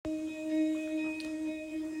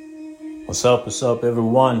What's up,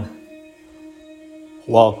 everyone?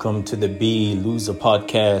 Welcome to the Be Loser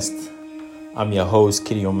podcast. I'm your host,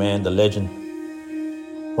 Kitty Oman, the legend.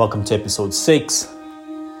 Welcome to episode 6,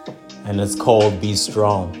 and it's called Be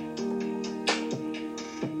Strong.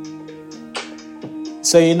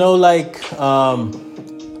 So,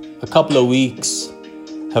 a couple of weeks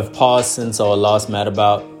have passed since our last met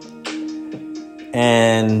about,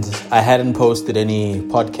 and I hadn't posted any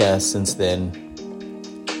podcasts since then.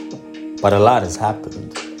 But a lot has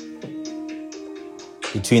happened.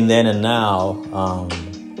 Between then and now,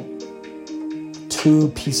 2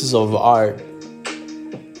 pieces of art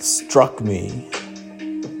struck me.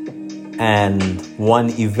 And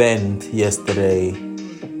one event yesterday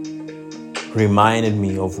reminded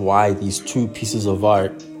me of why these 2 pieces of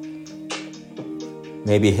art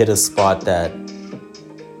maybe hit a spot that,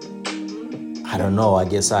 I don't know, I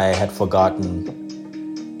guess I had forgotten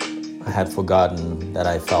that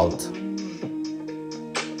I felt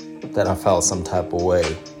some type of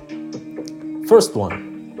way. First one.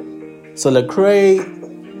 So Lecrae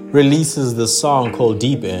releases this song called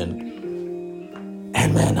Deep End.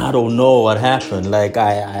 And man, I don't know what happened.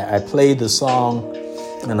 I played the song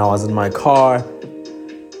and I was in my car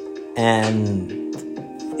and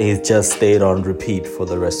it just stayed on repeat for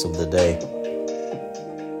the rest of the day.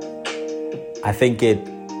 I think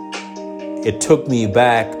it took me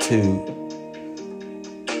back to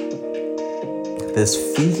this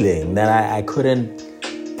feeling that I couldn't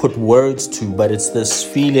put words to, but it's this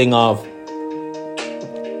feeling of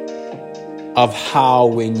how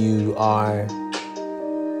when you are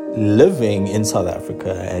living in South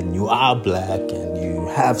Africa and you are black and you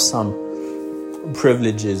have some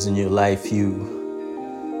privileges in your life, you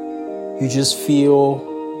just feel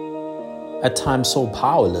at times so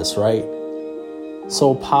powerless, right?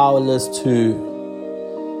 So powerless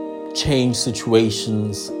to change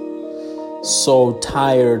situations. So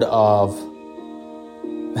tired of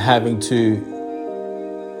having to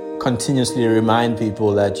continuously remind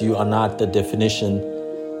people that you are not the definition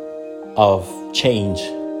of change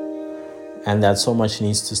and that so much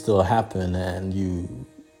needs to still happen, and you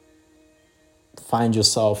find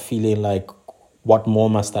yourself feeling like, what more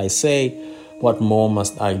must I say? What more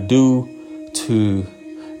must I do to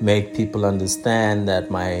make people understand that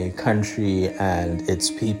my country and its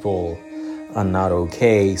people are not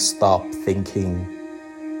okay? Stop thinking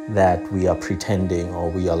that we are pretending or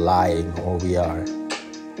we are lying or we are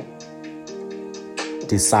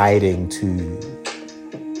deciding to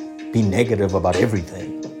be negative about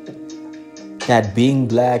everything. That being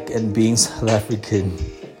black and being South African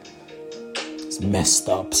is messed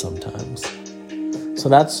up sometimes. So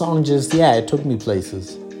that song it took me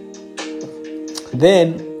places.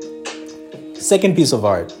 Then, second piece of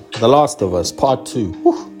art, The Last of Us, Part 2.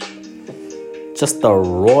 Whew. Just a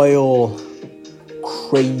royal,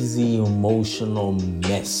 crazy, emotional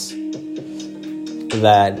mess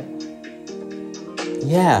that,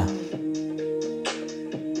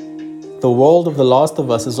 the world of The Last of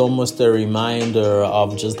Us is almost a reminder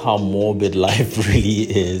of just how morbid life really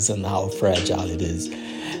is and how fragile it is.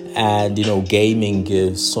 And, gaming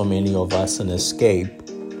gives so many of us an escape.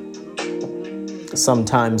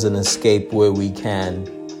 Sometimes an escape where we can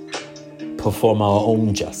perform our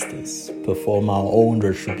own justice, perform our own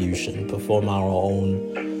retribution, perform our own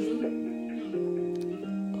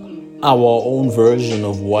version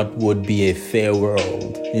of what would be a fair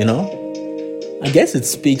world, I guess it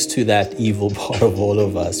speaks to that evil part of all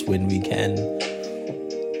of us when we can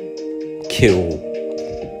kill,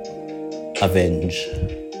 avenge,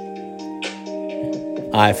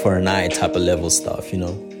 eye for an eye type of level stuff,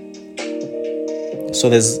 So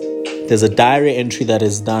there's a diary entry that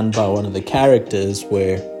is done by one of the characters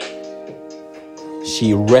where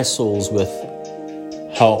she wrestles with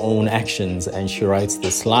her own actions, and she writes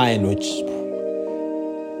this line which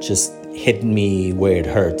just hit me where it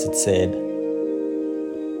hurts. It said,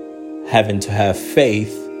 having to have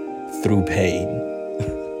faith through pain.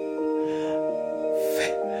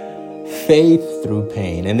 Faith through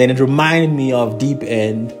pain. And then it reminded me of Deep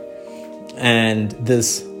End and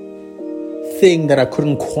this thing that I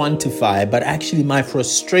couldn't quantify, but actually my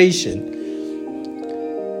frustration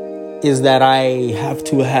is that I have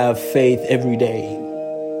to have faith every day,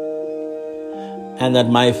 and that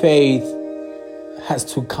my faith has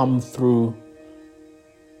to come through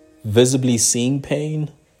visibly seeing pain,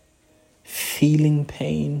 feeling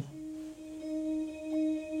pain,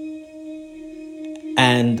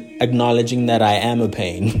 and acknowledging that I am a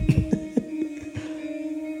pain.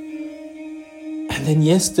 And then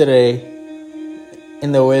yesterday,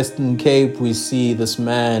 in the Western Cape, we see this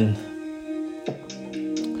man,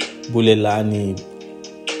 Bulelani,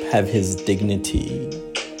 have his dignity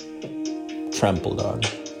trampled on.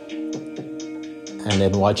 And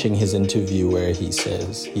then watching his interview where he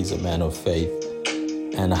says he's a man of faith,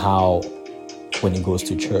 and how when he goes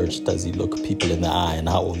to church, does he look people in the eye, and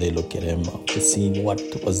how will they look at him after seeing what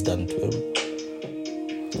was done to him.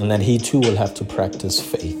 And that he too will have to practice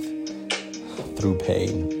faith through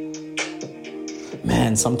pain.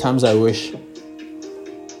 Man, sometimes I wish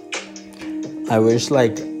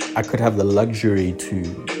like I could have the luxury to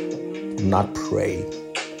not pray,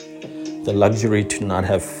 the luxury to not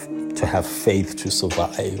have faith to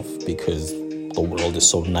survive, because the world is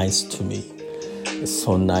so nice to me. It's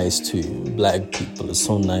so nice to black people. It's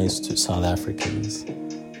so nice to South Africans.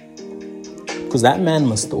 Because that man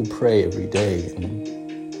must still pray every day and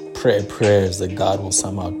pray prayers that God will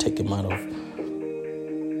somehow take him out of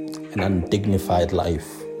an undignified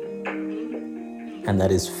life. And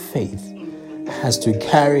that his faith has to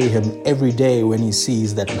carry him every day when he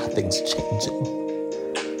sees that nothing's changing.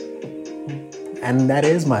 And that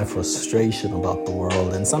is my frustration about the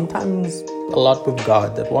world, and sometimes a lot with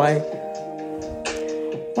God, that why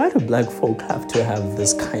do black folk have to have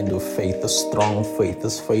this kind of faith, this strong faith,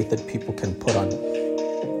 this faith that people can put on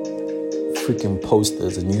freaking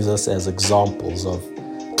posters and use us as examples of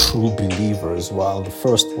true believers, while the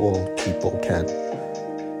first world people can't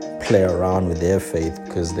play around with their faith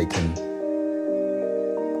because they can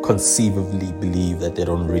conceivably believe that they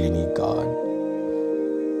don't really need God.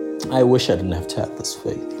 I wish I didn't have to have this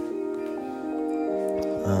faith.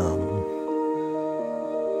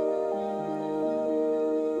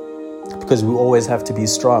 Because we always have to be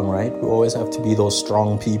strong, right? We always have to be those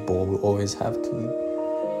strong people. We always have to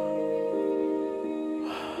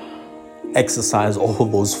exercise all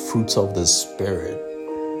those fruits of the Spirit.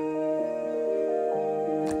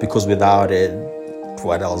 Because without it,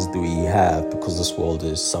 what else do we have? Because this world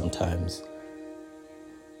is sometimes,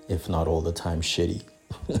 if not all the time, shitty.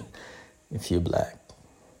 If you're black,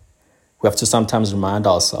 we have to sometimes remind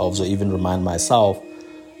ourselves, or even remind myself,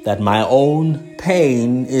 that my own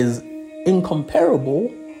pain is incomparable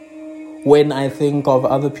when I think of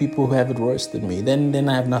other people who have it worse than me. Then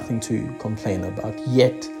I have nothing to complain about,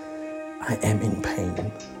 yet I am in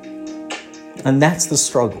pain. And that's the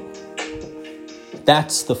struggle.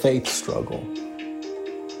 That's the faith struggle.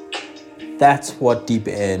 That's what Deep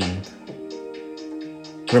End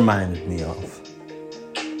reminded me of.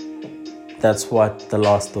 That's what The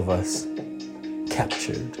Last of Us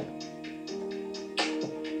captured.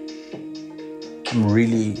 I'm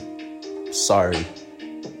really sorry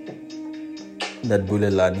that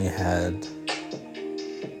Bulelani had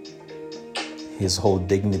his whole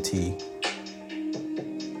dignity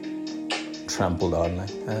trampled on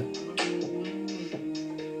like that.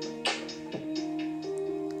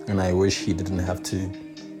 And I wish he didn't have to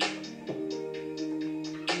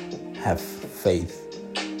have faith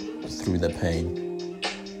through the pain.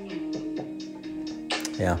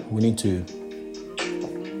 Yeah, we need to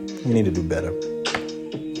do better.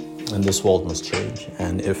 And this world must change.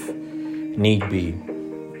 And if need be,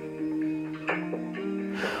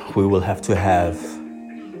 we will have to have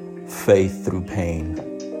faith through pain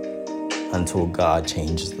until God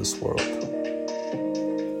changes this world.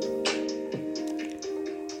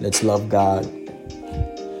 Let's love God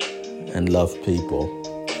and love people.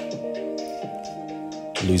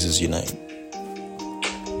 Losers unite.